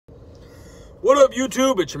What up,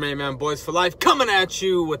 YouTube? It's your main man, Boys for Life, coming at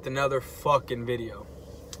you with another fucking video.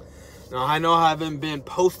 Now, I know I haven't been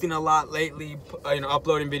posting a lot lately,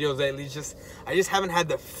 uploading videos lately. I just haven't had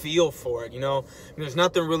the feel for it, There's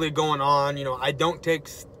nothing really going on, I don't take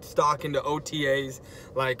stock into OTAs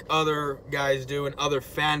like other guys do and other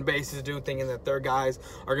fan bases do, thinking that their guys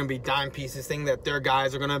are going to be dime pieces, thinking that their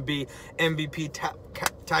guys are going to be MVP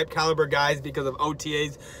type caliber guys because of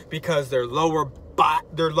OTAs, because their lower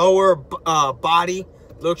body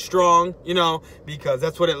looks strong, because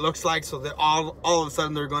that's what it looks like. So that all of a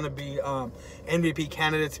sudden they're going to be MVP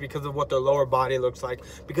candidates because of what their lower body looks like,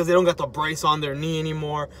 because they don't got the brace on their knee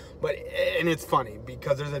anymore. And it's funny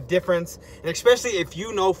because there's a difference, and especially if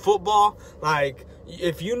you know football, like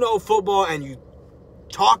if you know football and you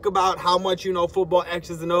talk about how much you know football,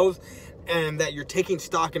 X's and O's, and that you're taking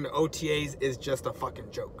stock into OTAs is just a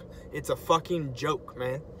fucking joke. It's a fucking joke,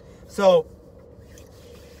 man. So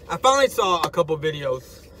I finally saw a couple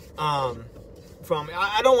videos from,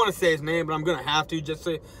 I don't want to say his name, but I'm going to have to just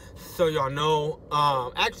so y'all know.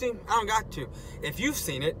 Actually, I don't got to. If you've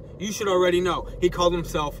seen it, you should already know. He called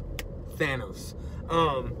himself Thanos.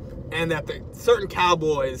 And that the certain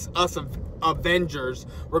Cowboys, us Avengers,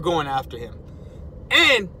 were going after him.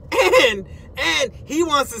 And he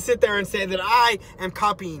wants to sit there and say that I am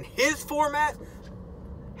copying his format.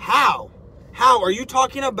 How are you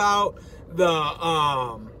talking about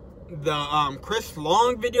the Chris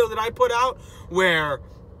Long video that I put out, where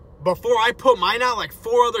before I put mine out, like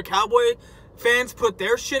 4 other Cowboy fans put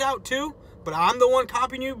their shit out too, but I'm the one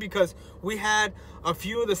copying you because we had a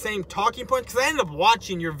few of the same talking points? Because I ended up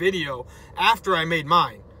watching your video after I made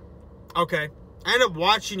mine. Okay, I ended up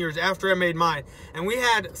watching yours after I made mine, and we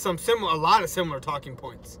had a lot of similar talking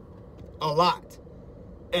points. A lot.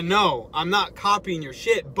 And no, I'm not copying your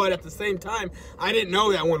shit, but at the same time, I didn't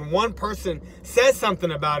know that when one person says something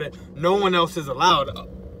about it, no one else is allowed.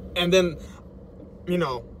 And then,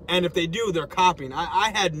 and if they do, they're copying.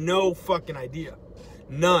 I had no fucking idea.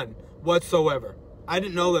 None whatsoever. I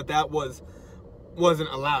didn't know that wasn't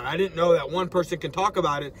allowed. I didn't know that one person can talk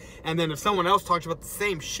about it, and then if someone else talks about the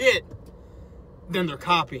same shit, then they're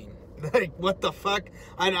copying. Like, what the fuck?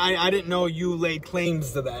 I didn't know you laid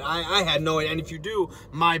claims to that. I had no idea. And if you do,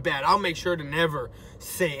 my bad. I'll make sure to never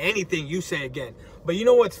say anything you say again. But you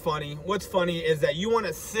know what's funny? What's funny is that you want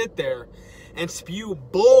to sit there and spew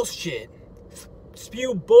bullshit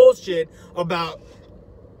about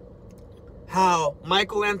how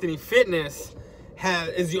Michael Anthony Fitness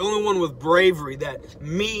is the only one with bravery, that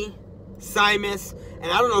me, Simus,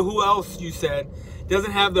 and I don't know who else you said,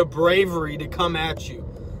 doesn't have the bravery to come at you.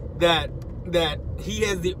 That he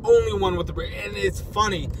has the only one with the bravery. And it's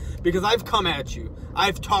funny because I've come at you,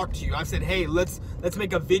 I've talked to you, I've said, hey, let's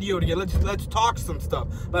make a video together, let's talk some stuff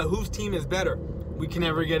about whose team is better. We can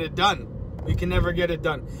never get it done. We can never get it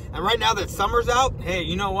done. And right now that summer's out, hey,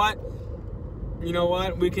 you know what?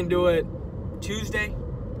 We can do it Tuesday,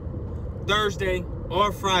 Thursday,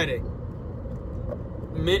 or Friday,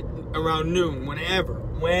 around noon,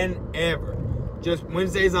 whenever. Just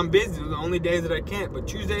Wednesdays I'm busy. They're the only days that I can't. But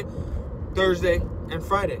Tuesday, Thursday, and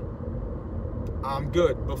Friday, I'm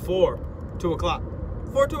good before 2 o'clock.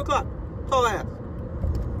 Before 2 o'clock. That's all I have.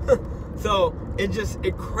 So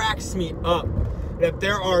it cracks me up that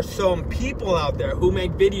there are some people out there who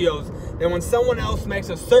make videos that when someone else makes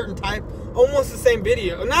a certain type, almost the same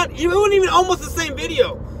video, it wasn't even almost the same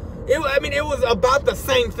video. It was about the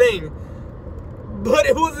same thing, but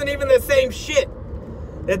it wasn't even the same shit.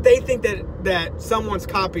 That they think that someone's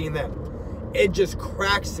copying them. It just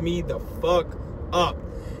cracks me the fuck up.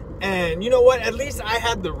 And you know what? At least I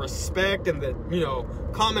had the respect and the,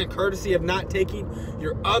 common courtesy of not taking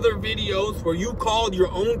your other videos where you called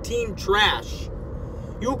your own team trash.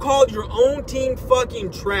 You called your own team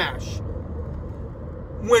fucking trash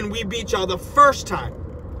when we beat y'all the first time.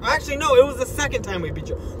 Actually, no, it was the second time we beat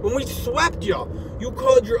y'all. When we swept y'all, you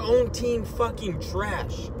called your own team fucking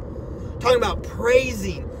trash. Talking about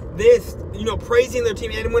praising this, praising their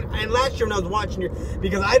team. And last year when I was watching you,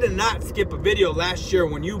 because I did not skip a video last year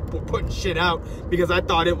when you were putting shit out because I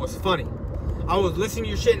thought it was funny. I was listening to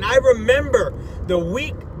your shit, and I remember the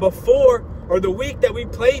week before, or the week that we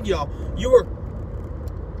played y'all, you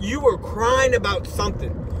were crying about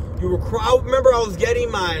something. I remember I was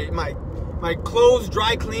getting my clothes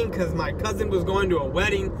dry clean because my cousin was going to a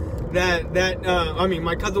wedding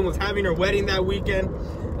my cousin was having her wedding that weekend.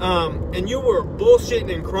 And you were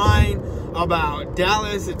bullshitting and crying about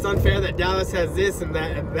Dallas. It's unfair that Dallas has this and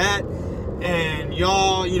that. And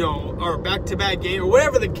y'all, are back-to-back game, or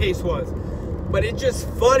whatever the case was. But it's just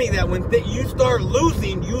funny that when you start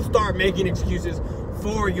losing, you start making excuses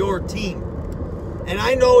for your team. And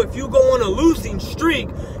I know if you go on a losing streak,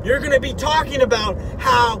 you're going to be talking about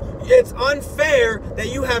how it's unfair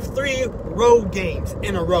that you have 3 road games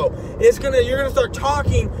in a row. You're going to start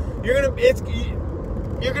talking, you're going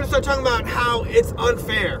to start talking about how it's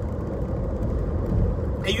unfair.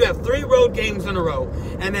 And you have 3 road games in a row,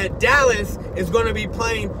 and that Dallas is going to be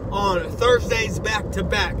playing on Thursdays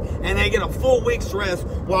back-to-back, and they get a full week's rest,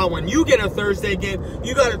 while when you get a Thursday game,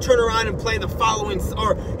 you got to turn around and play the following,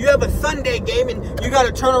 or you have a Sunday game, and you got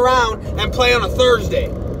to turn around and play on a Thursday.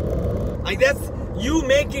 Like, that's, you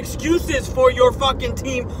make excuses for your fucking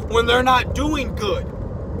team when they're not doing good,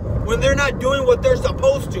 when they're not doing what they're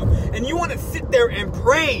supposed to, and you want to sit there and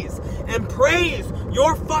praise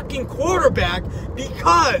your fucking quarterback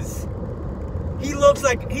because he looks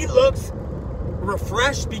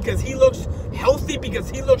refreshed, because he looks healthy, because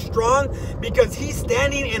he looks strong, because he's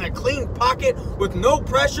standing in a clean pocket with no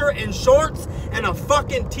pressure and shorts and a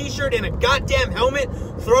fucking t-shirt and a goddamn helmet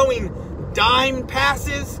throwing dime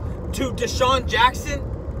passes to Deshaun Jackson.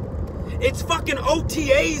 It's fucking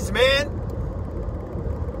OTAs, man.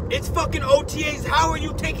 It's fucking OTAs. How are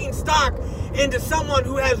you taking stock into someone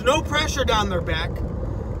who has no pressure down their back?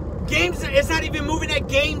 Games, it's not even moving at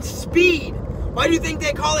game speed. Why do you think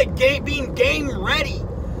they call it being game ready?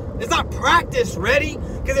 It's not practice ready,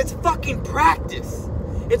 because it's fucking practice.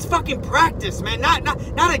 It's fucking practice, man. Not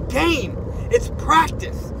a game. It's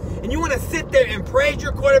practice. And you want to sit there and praise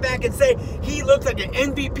your quarterback and say he looks like an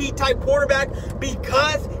MVP type quarterback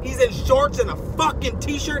because he's in shorts and a fucking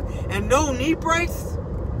t-shirt and no knee brace?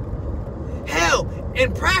 Hell,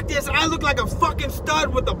 in practice, I look like a fucking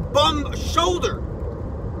stud with a bum shoulder.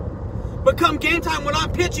 But come game time when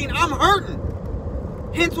I'm pitching, I'm hurting.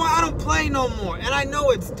 Hence why I don't play no more. And I know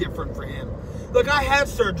it's different for him. Look, I had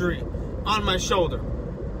surgery on my shoulder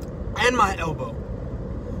and my elbow.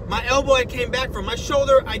 My elbow, I came back from. My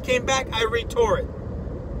shoulder, I came back, I retore it.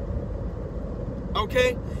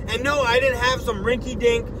 Okay? And no, I didn't have some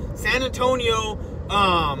rinky-dink San Antonio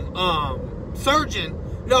surgeon.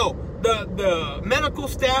 No, the medical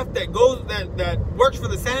staff that works for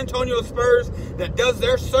the San Antonio Spurs that does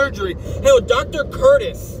their surgery. Hell, Dr.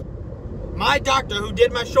 Curtis, my doctor who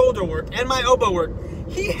did my shoulder work and my elbow work,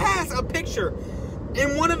 he has a picture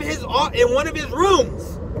in one of his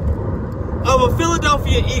rooms of a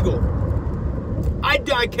Philadelphia Eagle. I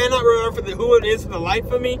cannot remember who it is for the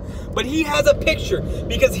life of me, but he has a picture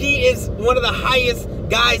because he is one of the highest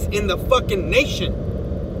guys in the fucking nation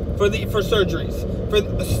for surgeries, for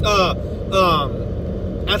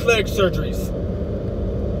athletic surgeries.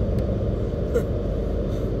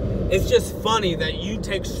 It's just funny that you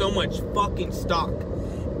take so much fucking stock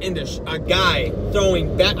into a guy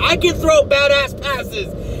throwing I can throw badass passes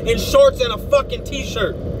in shorts and a fucking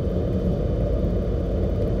t-shirt.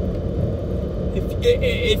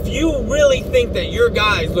 If you really think that your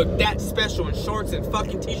guys look that special in shorts and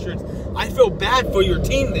fucking t-shirts, I feel bad for your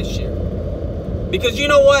team this year. Because you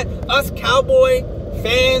know what? Us Cowboy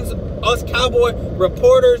fans, us Cowboy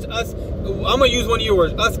reporters, I'm going to use one of your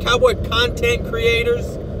words, us Cowboy content creators,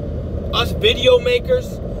 us video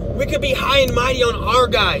makers, we could be high and mighty on our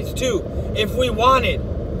guys too, if we wanted,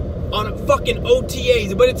 on fucking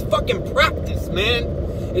OTAs. But it's fucking practice, man.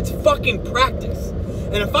 It's fucking practice.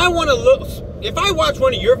 And if I watch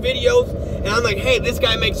one of your videos and I'm like, hey, this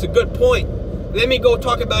guy makes a good point, let me go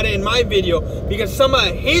talk about it in my video, because some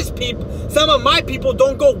of my people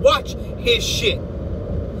don't go watch his shit.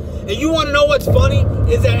 And you want to know what's funny?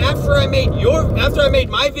 Is that after I made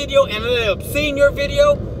my video and ended up seeing your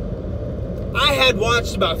video, I had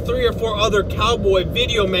watched about 3 or 4 other Cowboy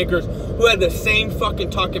video makers who had the same fucking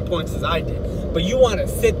talking points as I did. But you want to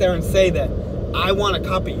sit there and say that I want to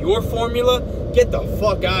copy your formula? Get the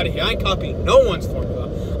fuck out of here. I ain't copying no one's formula.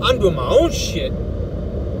 I'm doing my own shit.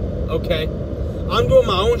 Okay? I'm doing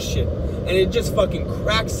my own shit. And it just fucking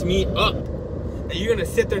cracks me up that you're going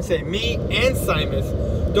to sit there and say me and Simus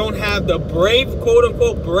don't have the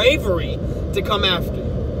quote-unquote bravery to come after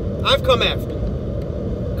you. I've come after you.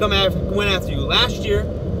 Went after you last year.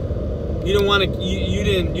 You didn't want to. You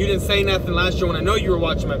didn't say nothing last year when I know you were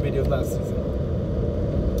watching my videos last season.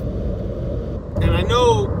 And I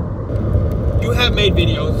know you have made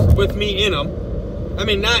videos with me in them. I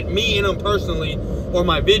mean, not me in them personally or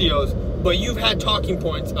my videos, but you've had talking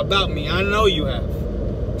points about me. I know you have.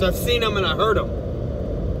 So I've seen them and I heard them.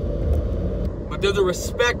 But there's a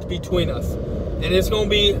respect between us, and it's gonna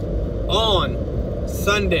be on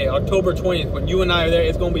Sunday, October 20th, when you and I are there.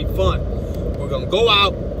 It's going to be fun. We're going to go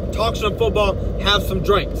out, talk some football, have some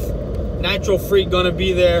drinks. Nitro Freak going to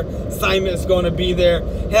be there. Simon's going to be there.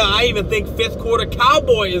 Hell, I even think 5th Quarter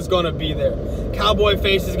Cowboy is going to be there. Cowboy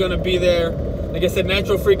Face is going to be there. Like I said,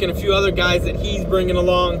 Natural Freak and a few other guys that he's bringing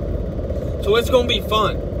along. So it's going to be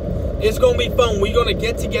fun. It's going to be fun. We're going to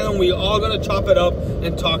get together and we're all going to chop it up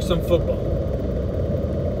and talk some football.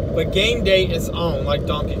 But game day is on, like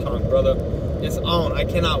Donkey Kong, brother. It's on. I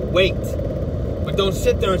cannot wait. But don't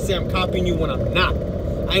sit there and say I'm copying you when I'm not.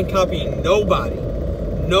 I ain't copying nobody.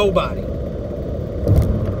 Nobody.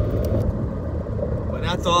 But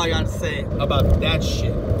that's all I got to say about that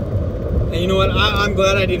shit. And you know what? I'm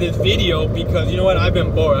glad I did this video because, you know what? I've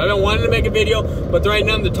been bored. I've been wanting to make a video, but there ain't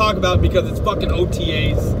nothing to talk about because it's fucking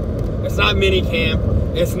OTAs. It's not mini camp.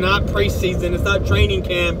 It's not preseason. It's not training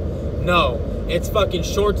camp. No. It's fucking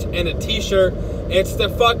shorts and a t-shirt. It's the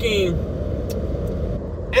fucking...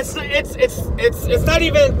 It's not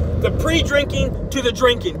even the pre-drinking to the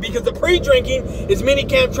drinking, because the pre-drinking is mini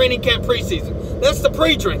camp, training camp, preseason. That's the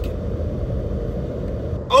pre-drinking.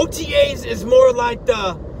 OTAs is more like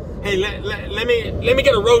the, hey, let me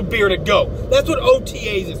get a road beer to go. That's what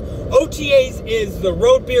OTAs is. OTAs is the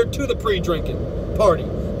road beer to the pre-drinking party.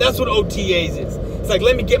 That's what OTAs is. It's like,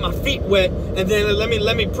 let me get my feet wet and then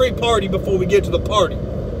let me pre-party before we get to the party.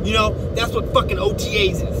 You know, that's what fucking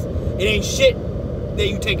OTAs is. It ain't shit that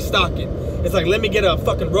you take stock in. It's like, let me get a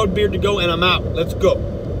fucking road beer to go and I'm out. Let's go.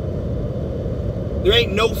 There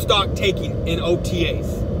ain't no stock taking in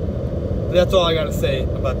OTAs. That's all I gotta say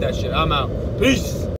about that shit. I'm out. Peace.